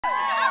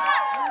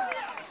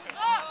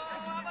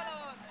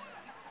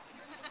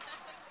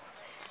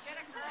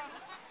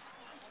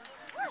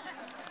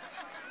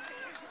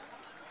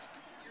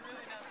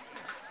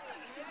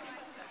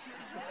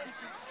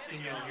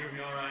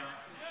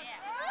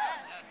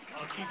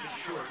keep it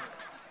short.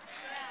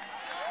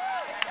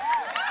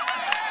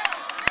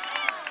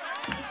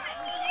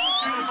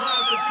 Student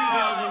class of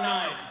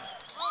 2009.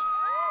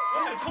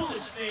 One of the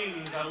coolest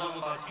things I love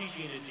about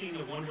teaching is seeing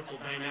the wonderful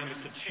dynamics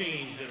of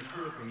change that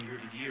occur from year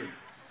to year.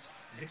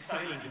 It's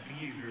exciting to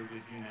be here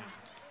with you now.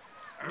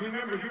 I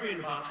remember hearing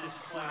about this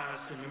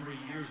class a number of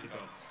years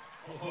ago.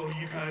 Oh,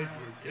 you guys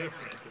were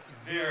different.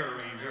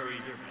 Very, very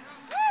different.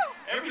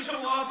 Every so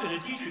often, a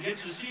teacher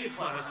gets to see a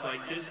class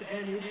like this,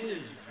 and it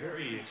is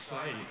very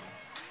exciting.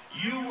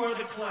 You are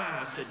the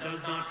class that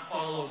does not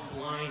follow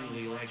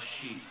blindly like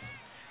sheep.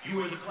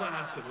 You are the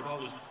class that would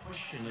always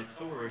question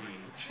authority,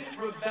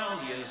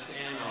 rebellious,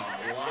 and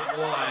a lot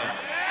wild.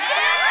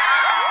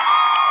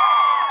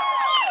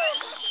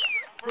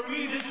 For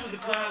me, this was the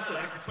class that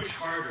I could push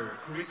harder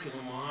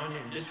curriculum on,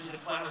 and this was the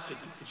class that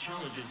took the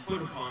challenges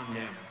put upon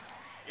them.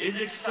 It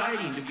is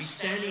exciting to be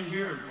standing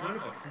here in front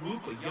of a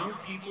group of young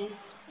people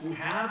who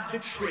have the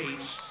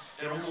traits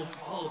that almost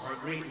all of our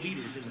great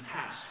leaders in the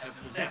past have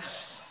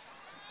possessed.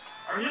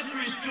 Our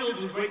history is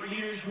filled with great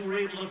leaders who were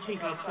able to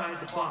think outside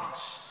the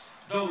box,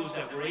 those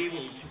that were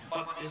able to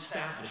buck the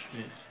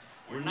establishment,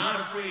 were not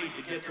afraid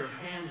to get their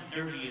hands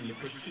dirty in the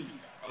pursuit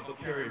of a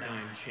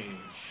paradigm change.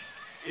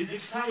 It is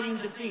exciting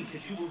to think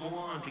that you will go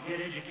on to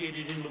get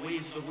educated in the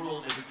ways of the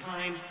world at a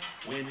time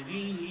when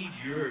we need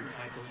your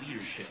type of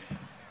leadership.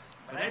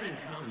 But I didn't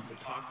come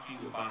to talk to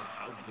you about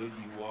how good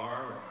you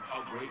are or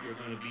how great you're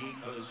going to be,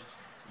 because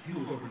you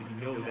already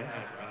know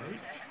that, right?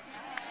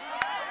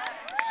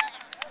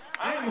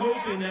 I am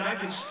hoping that I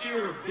can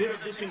steer a bit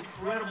of this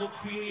incredible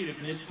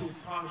creativeness to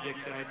a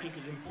project that I think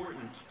is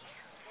important.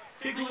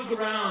 Take a look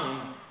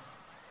around,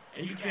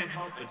 and you can't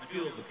help but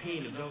feel the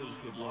pain of those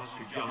who have lost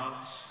their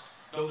jobs,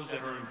 those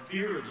that are in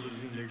fear of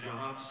losing their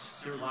jobs,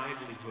 their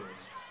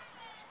livelihoods.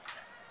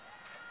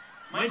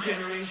 My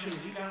generation,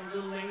 we got a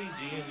little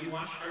lazy and we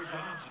watched our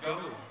jobs go.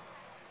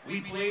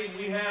 We played and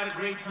we had a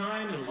great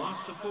time and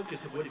lost the focus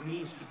of what it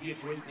means to be a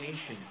great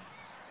nation.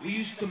 We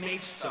used to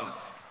make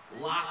stuff,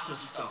 lots of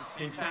stuff.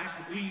 In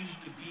fact, we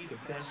used to be the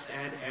best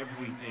at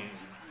everything.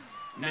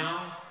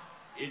 Now,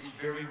 it's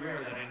very rare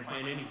that I can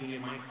find anything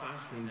in my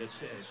classroom that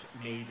says,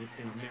 "Made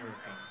in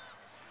America."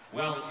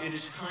 Well, it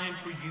is time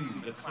for you,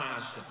 the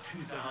class of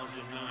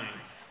 2009,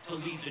 to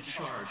lead the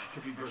charge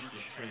to reverse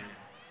this trend.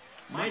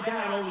 My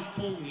dad always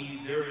told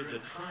me there is a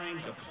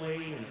time to play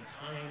and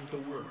a time to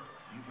work.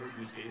 You've heard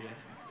me say that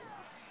before.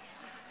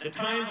 The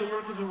time to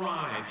work has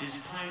arrived. It's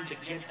time to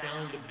get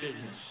down to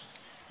business.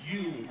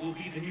 You will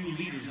be the new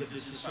leaders of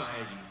this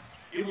society.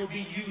 It will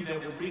be you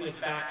that will bring us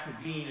back to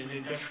being an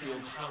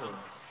industrial power.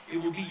 It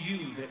will be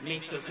you that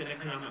makes us an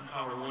economic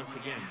power once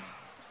again.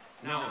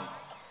 Now,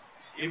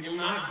 it will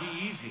not be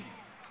easy.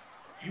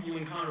 You will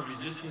encounter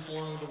resistance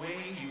along the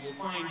way. You will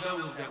find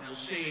those that will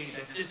say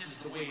that this is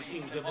the way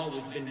things have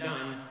always been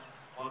done,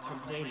 while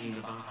complaining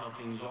about how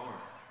things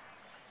are.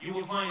 You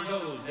will find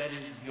those that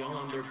is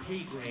beyond their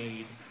pay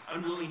grade,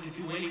 unwilling to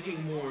do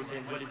anything more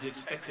than what is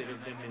expected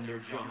of them in their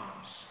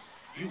jobs.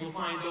 You will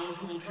find those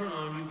who will turn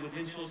on you with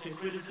insults and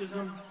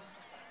criticism,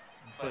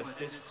 but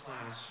this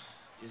class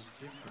is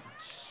different.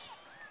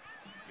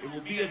 It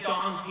will be a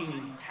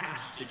daunting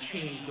task to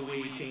change the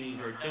way things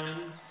are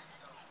done,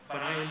 but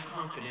I am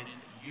confident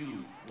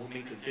you will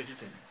make a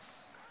difference.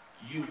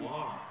 You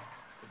are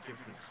a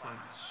different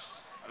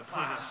class, a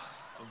class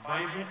of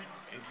vibrant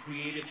and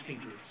creative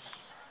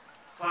thinkers.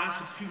 Class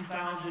of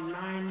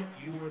 2009,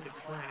 you are the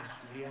class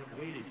we have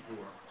waited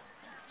for.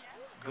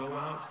 Go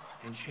out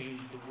and change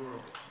the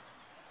world.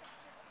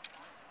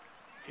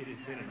 It has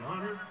been an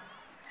honor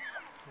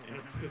and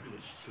a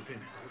privilege to have been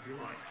part of your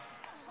life.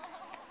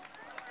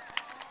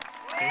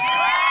 Thank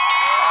you.